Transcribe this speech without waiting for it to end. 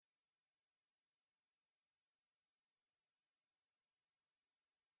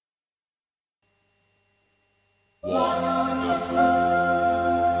All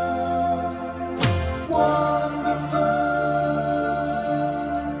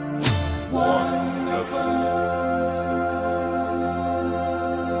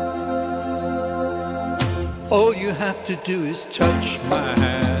you have to do is touch my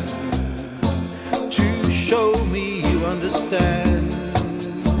hand to show me you understand.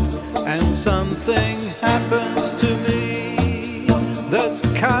 And something happens to me that's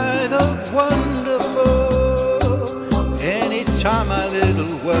kind of wonderful. Anytime my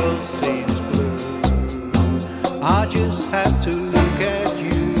little world seems blue, I just have to look at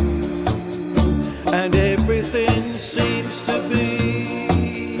you, and everything seems to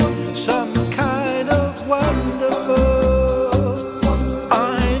be some kind of wonderful.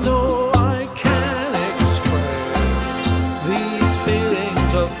 I know I can express these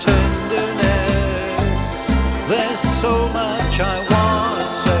feelings of tenderness. There's so much I want to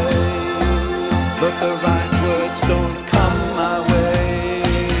say, but the right words don't come my way.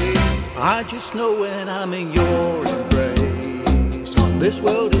 I just know when I'm in your embrace, this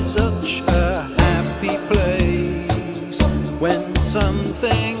world is such a happy place. When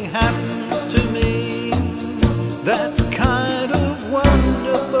something happens to me that's kind of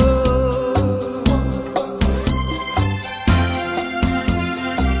wonderful.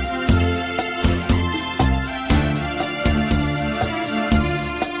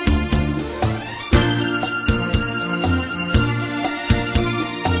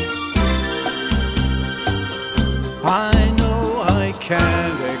 I know I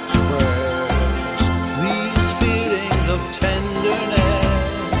can't express these feelings of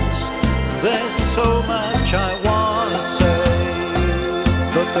tenderness. There's so much I want to say,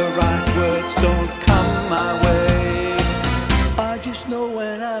 but the right words don't come my way. I just know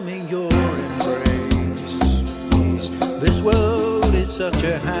when I'm in your embrace, this world is such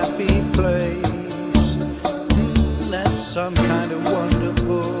a happy place. That's some kind of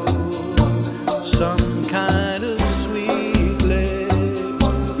wonderful, some kind of